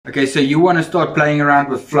Okay, so you want to start playing around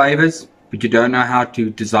with flavors, but you don't know how to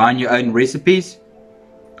design your own recipes?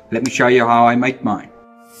 Let me show you how I make mine.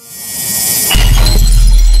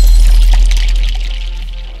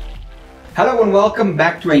 Hello and welcome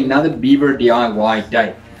back to another Beaver DIY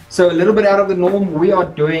day. So a little bit out of the norm, we are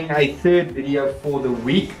doing a third video for the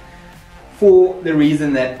week, for the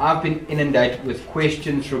reason that I've been inundated with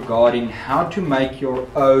questions regarding how to make your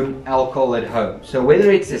own alcohol at home. So whether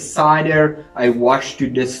it's a cider, a wash to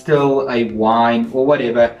distill, a wine or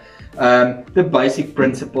whatever, the basic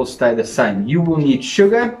principles stay the same. You will need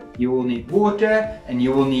sugar, you will need water, and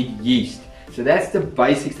you will need yeast. So that's the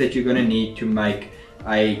basics that you're going to need to make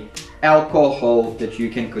a alcohol that you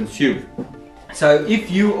can consume. So if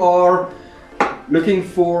you are looking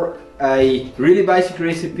for a really basic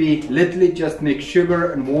recipe, literally just mix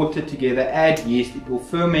sugar and water together, add yeast, it will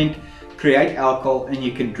ferment, create alcohol, and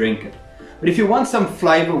you can drink it. But if you want some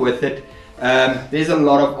flavor with it, there's a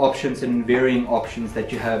lot of options and varying options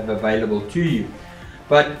that you have available to you.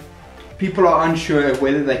 But people are unsure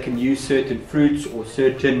whether they can use certain fruits or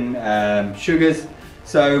certain sugars.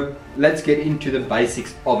 So let's get into the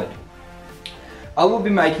basics of it. I will be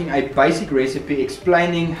making a basic recipe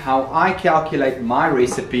explaining how I calculate my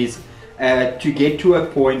recipes to get to a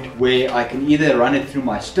point where I can either run it through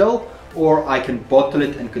my still or I can bottle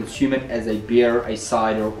it and consume it as a beer, a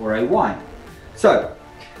cider or a wine. So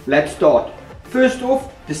let's start. First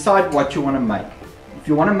off, decide what you want to make. If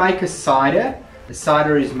you want to make a cider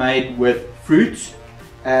is made with fruits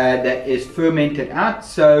that is fermented out,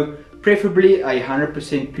 so preferably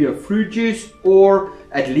 100% pure fruit juice, or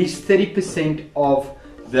at least 30% of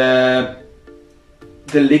the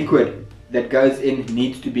liquid that goes in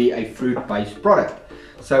needs to be a fruit-based product.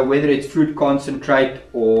 So whether it's fruit concentrate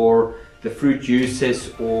or the fruit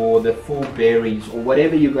juices or the full berries or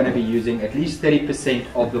whatever you're going to be using, at least 30%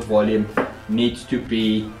 of the volume needs to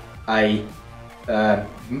be the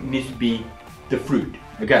fruit.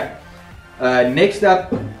 Okay. Next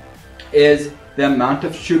up is the amount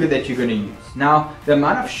of sugar that you're going to use. Now, the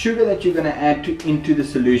amount of sugar that you're going to add into the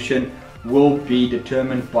solution will be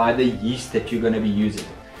determined by the yeast that you're going to be using.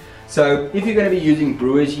 So if you're going to be using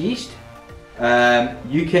brewer's yeast,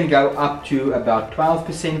 you can go up to about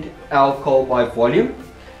 12% alcohol by volume.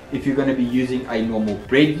 If you're going to be using a normal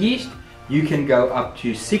bread yeast, you can go up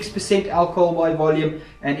to 6% alcohol by volume.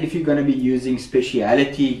 And if you're going to be using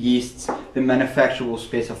specialty yeasts, the manufacturer will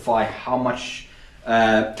specify how much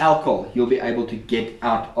alcohol you'll be able to get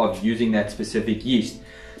out of using that specific yeast.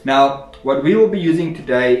 Now, what we will be using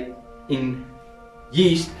today in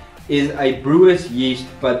yeast is a brewer's yeast,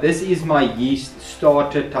 but this is my yeast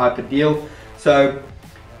starter type of deal. So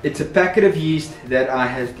it's a packet of yeast that I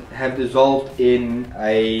have dissolved in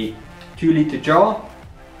a 2-liter jar,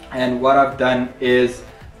 and what I've done is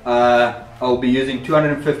I'll be using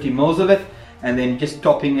 250 mils of it and then just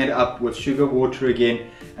topping it up with sugar water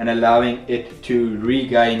again and allowing it to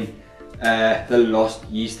regain the lost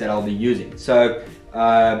yeast that I'll be using. So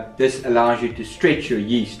this allows you to stretch your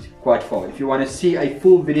yeast quite far. If you want to see a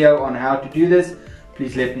full video on how to do this,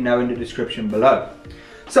 please let me know in the description below.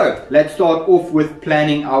 So let's start off with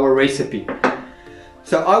planning our recipe.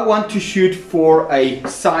 So I want to shoot for a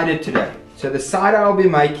cider today. So the cider I'll be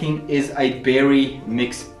making is a berry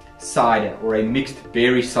mixed cider, or a mixed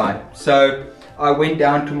berry cider. So I went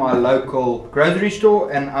down to my local grocery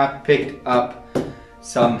store and I picked up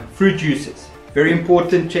some fruit juices. Very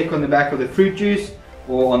important, check on the back of the fruit juice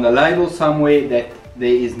or on the label somewhere that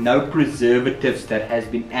there is no preservatives that has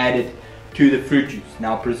been added to the fruit juice.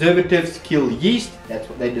 Now, preservatives kill yeast, that's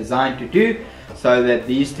what they're designed to do, so that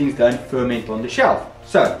these things don't ferment on the shelf.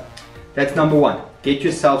 So that's number one, get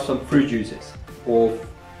yourself some fruit juices or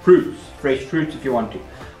fruits, fresh fruits if you want to.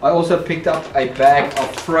 I also picked up a bag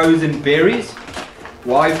of frozen berries.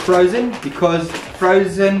 Why frozen? Because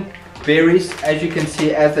frozen berries, as you can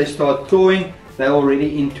see, as they start thawing, they're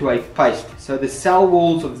already into a paste. So the cell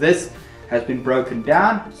walls of this has been broken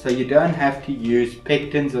down, so you don't have to use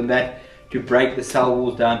pectins on that to break the cell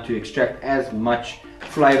walls down to extract as much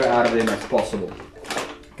flavor out of them as possible.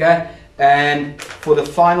 Okay, and for the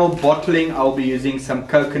final bottling, I'll be using some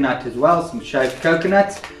coconut as well, some shaved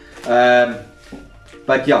coconuts.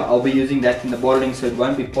 But yeah, I'll be using that in the bottling, so it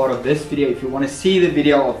won't be part of this video. If you want to see the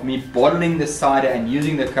video of me bottling the cider and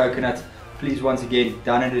using the coconuts, please, once again,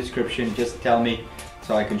 down in the description, just tell me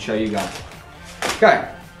so I can show you guys. Okay,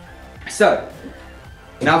 so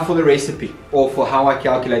now for the recipe, or for how I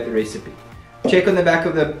calculate the recipe. Check on the back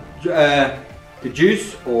of the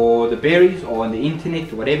juice or the berries, or on the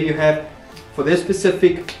internet or whatever you have. For this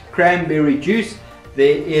specific cranberry juice,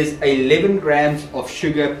 there is 11 grams of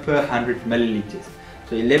sugar per 100 milliliters.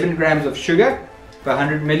 So 11 grams of sugar per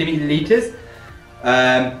 100 milliliters.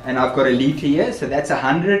 And I've got a litre here, so that's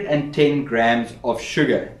 110 grams of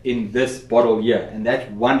sugar in this bottle here, and that's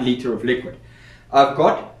 1 litre of liquid. I've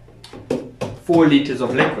got 4 litres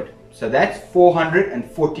of liquid, so that's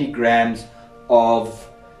 440 grams of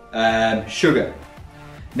sugar.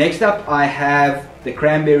 Next up, I have the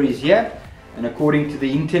cranberries here, and according to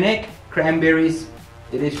the internet, cranberries,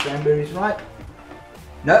 it is cranberries, right?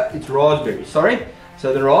 No, it's raspberries, sorry.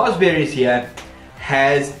 So the raspberries here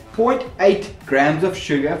has 0.8 grams of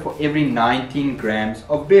sugar for every 19 grams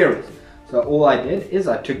of berries. So all I did is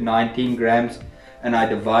I took 19 grams and I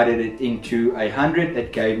divided it into 100.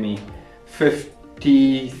 That gave me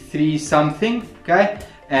 53 something, okay?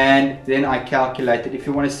 And then I calculated. If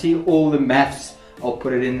you want to see all the maths, I'll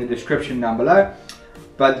put it in the description down below.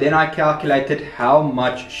 But then I calculated how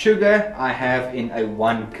much sugar I have in a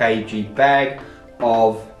 1 kg bag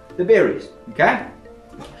of the berries, okay?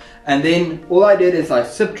 And then all I did is I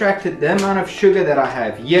subtracted the amount of sugar that I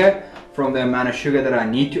have here from the amount of sugar that I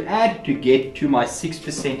need to add to get to my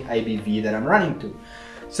 6% ABV that I'm running to.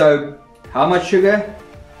 So how much sugar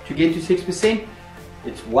to get to 6%?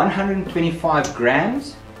 It's 125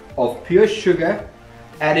 grams of pure sugar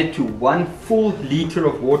added to 1 full litre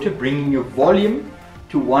of water, bringing your volume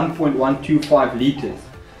to 1.125 litres.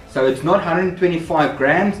 So it's not 125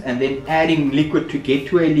 grams and then adding liquid to get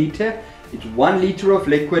to a litre. It's 1 litre of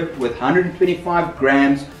liquid with 125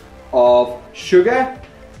 grams of sugar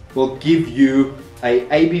will give you a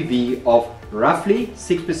ABV of roughly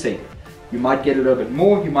 6%. You might get a little bit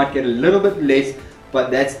more, you might get a little bit less, but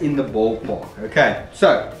that's in the ballpark. Okay,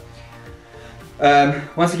 so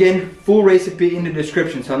once again, full recipe in the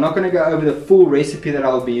description. So I'm not going to go over the full recipe that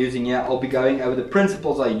I'll be using here. I'll be going over the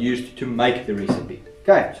principles I used to make the recipe.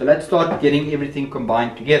 Okay, so let's start getting everything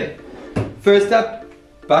combined together. First up,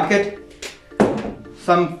 bucket.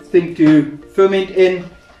 Something to ferment in,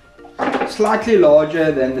 slightly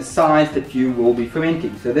larger than the size that you will be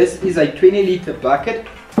fermenting. So this is a 20 litre bucket,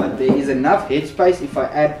 but there is enough headspace if I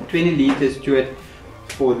add 20 litres to it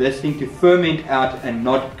for this thing to ferment out and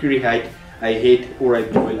not create a head or a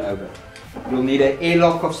boil over. You'll need an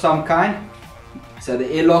airlock of some kind. So the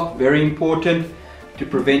airlock, very important to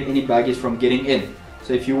prevent any buggies from getting in.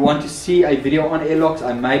 So if you want to see a video on airlocks,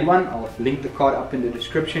 I made one. I'll link the card up in the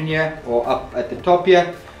description here or up at the top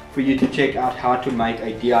here for you to check out how to make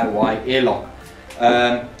a DIY airlock.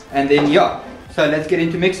 And then yeah, so let's get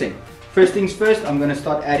into mixing. First things first, I'm going to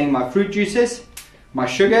start adding my fruit juices, my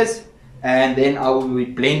sugars, and then I will be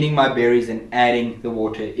blending my berries and adding the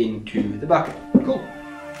water into the bucket. Cool.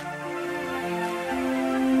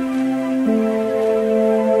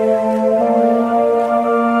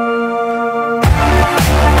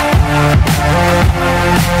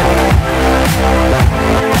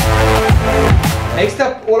 Next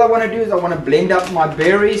up, all I want to do is I want to blend up my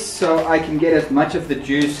berries so I can get as much of the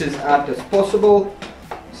juices out as possible.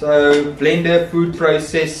 So blender, food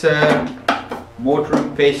processor, mortar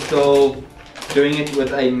and pestle, doing it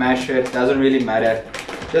with a masher, it doesn't really matter.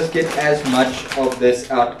 Just get as much of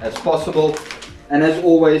this out as possible. And as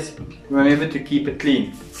always, remember to keep it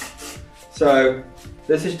clean. So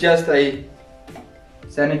this is just a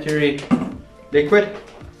sanitary liquid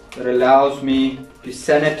that allows me to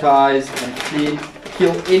sanitize and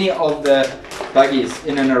kill any of the buggies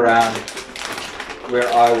in and around where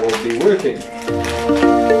I will be working.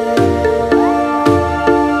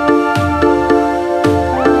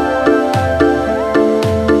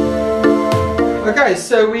 Okay,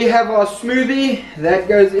 so we have our smoothie that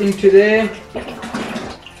goes into there.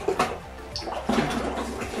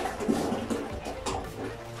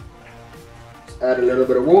 Let's add a little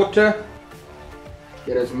bit of water.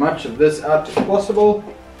 Get as much of this out as possible.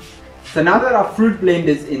 So now that our fruit blend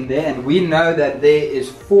is in there, and we know that there is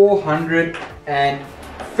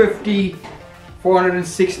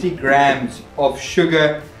 460 grams of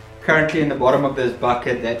sugar currently in the bottom of this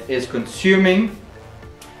bucket that is consuming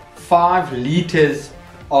 5 litres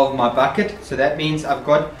of my bucket. So that means I've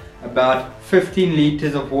got about 15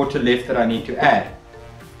 litres of water left that I need to add.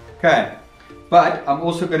 Okay, but I'm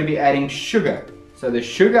also going to be adding sugar. So the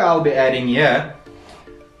sugar I'll be adding here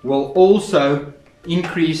will also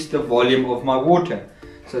increase the volume of my water.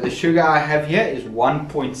 So the sugar I have here is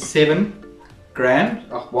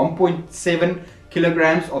 1.7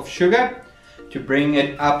 kilograms of sugar to bring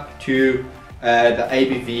it up to the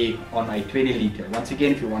ABV on a 20 litre. Once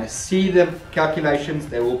again, if you want to see the calculations,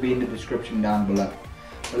 they will be in the description down below.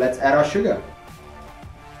 So let's add our sugar.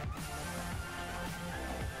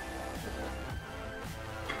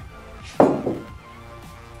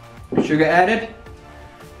 Sugar added.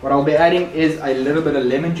 What I'll be adding is a little bit of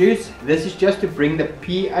lemon juice. This is just to bring the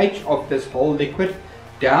pH of this whole liquid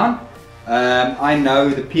down. I know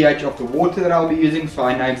the pH of the water that I'll be using, so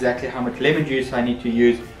I know exactly how much lemon juice I need to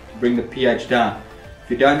use to bring the pH down. If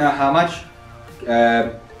you don't know how much,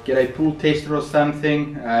 get a pool tester or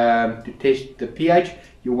something to test the pH.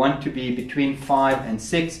 You want to be between 5 and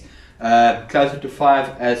 6, closer to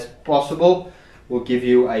 5 as possible will give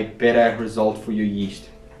you a better result for your yeast.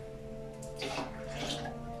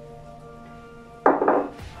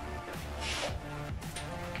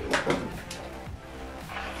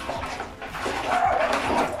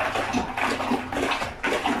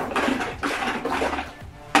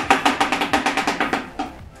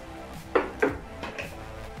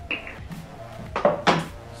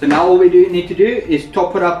 So now all we need to do is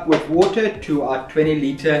top it up with water to our 20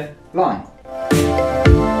 litre line.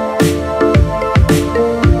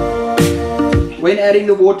 When adding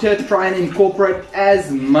the water, try and incorporate as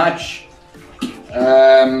much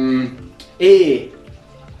air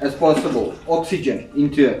as possible, oxygen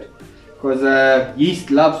into it, because yeast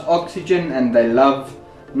loves oxygen and they love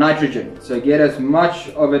nitrogen, so get as much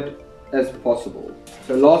of it as possible.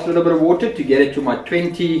 So last little bit of water to get it to my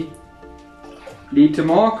 20 litre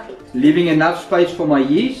mark, leaving enough space for my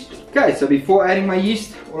yeast. Okay, so before adding my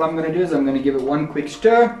yeast, all I'm going to do is I'm going to give it one quick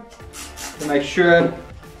stir to make sure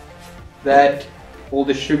that all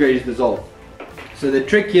the sugar is dissolved. So the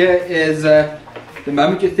trick here is the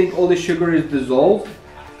moment you think all the sugar is dissolved,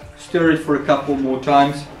 stir it for a couple more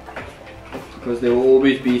times, because there will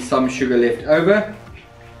always be some sugar left over.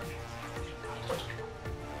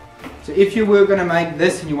 So if you were going to make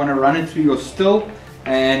this and you want to run it through your still,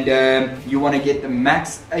 and you want to get the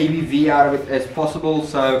max ABV out of it as possible,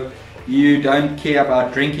 so you don't care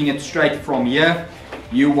about drinking it straight from here,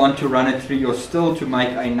 you want to run it through your still to make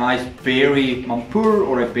a nice berry mampour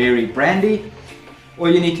or a berry brandy. All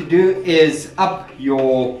you need to do is up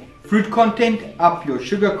your fruit content, up your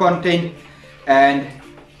sugar content, and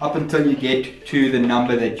up until you get to the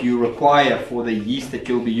number that you require for the yeast that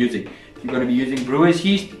you'll be using. If you're going to be using brewer's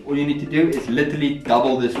yeast, all you need to do is literally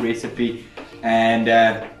double this recipe, and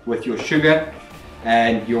with your sugar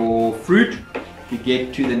and your fruit you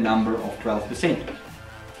get to the number of 12%.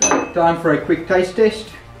 So time for a quick taste test.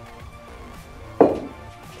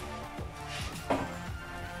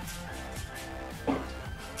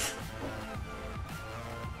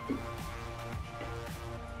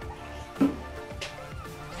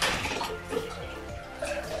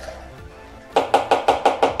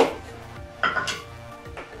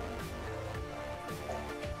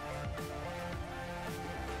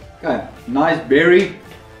 Okay, nice berry,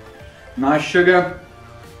 nice sugar,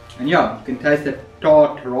 and yeah, you can taste the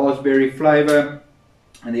tart raspberry flavor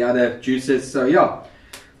and the other juices. So yeah,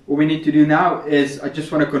 what we need to do now is I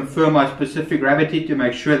just want to confirm my specific gravity to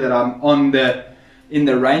make sure that I'm in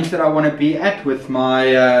the range that I want to be at with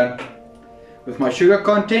my sugar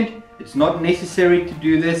content. It's not necessary to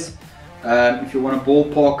do this. If you want to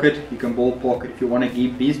ballpark it, you can ballpark it. If you want to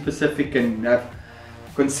be specific and have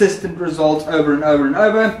consistent results over and over and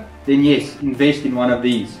over, then yes, invest in one of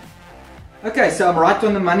these. Okay, so I'm right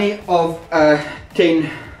on the money of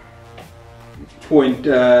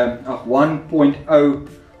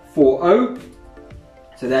 1.040.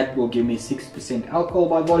 So that will give me 6% alcohol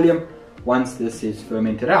by volume once this is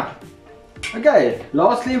fermented out. Okay,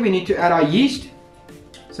 lastly we need to add our yeast.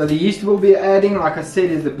 So the yeast we'll be adding, like I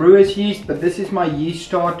said, is the brewer's yeast, but this is my yeast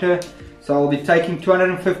starter. So I'll be taking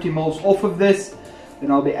 250 ml off of this.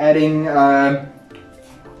 Then I'll be adding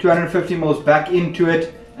 250 ml back into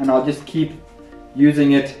it, and I'll just keep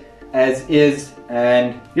using it as is,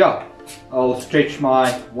 and yeah, I'll stretch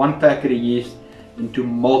my one packet of yeast into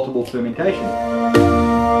multiple fermentations.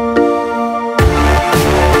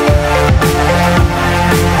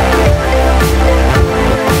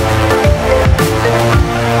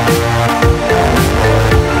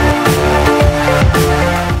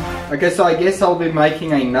 Okay, so I guess I'll be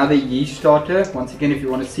making another yeast starter. Once again, if you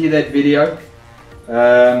want to see that video,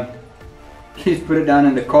 please put it down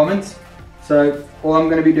in the comments. So all I'm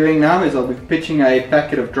going to be doing now is I'll be pitching a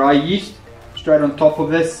packet of dry yeast straight on top of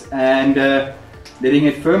this and letting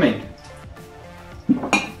it ferment.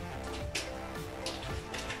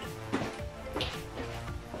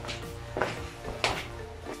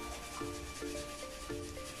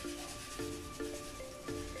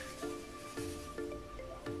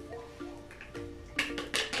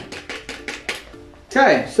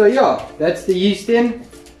 Okay, so yeah, that's the yeast in.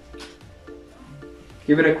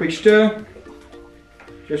 Give it a quick stir,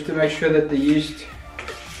 just to make sure that the yeast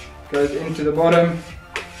goes into the bottom,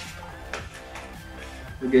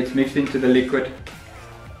 it gets mixed into the liquid.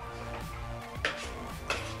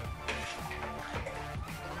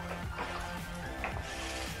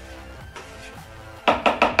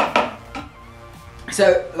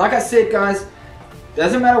 So like I said guys,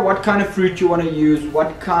 doesn't matter what kind of fruit you want to use,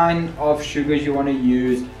 what kind of sugars you want to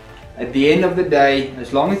use. At the end of the day,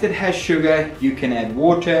 as long as it has sugar, you can add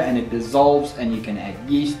water and it dissolves, and you can add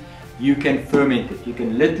yeast, you can ferment it. You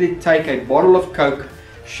can literally take a bottle of Coke,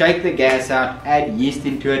 shake the gas out, add yeast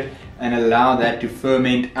into it, and allow that to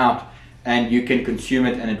ferment out, and you can consume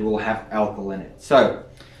it and it will have alcohol in it. So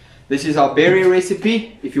this is our berry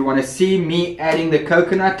recipe. If you want to see me adding the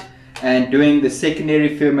coconut and doing the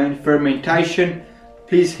secondary fermentation,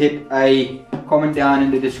 please hit a comment down in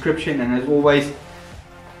the description, and as always,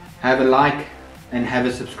 have a like and have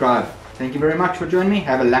a subscribe. Thank you very much for joining me.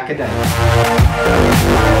 Have a lekker day.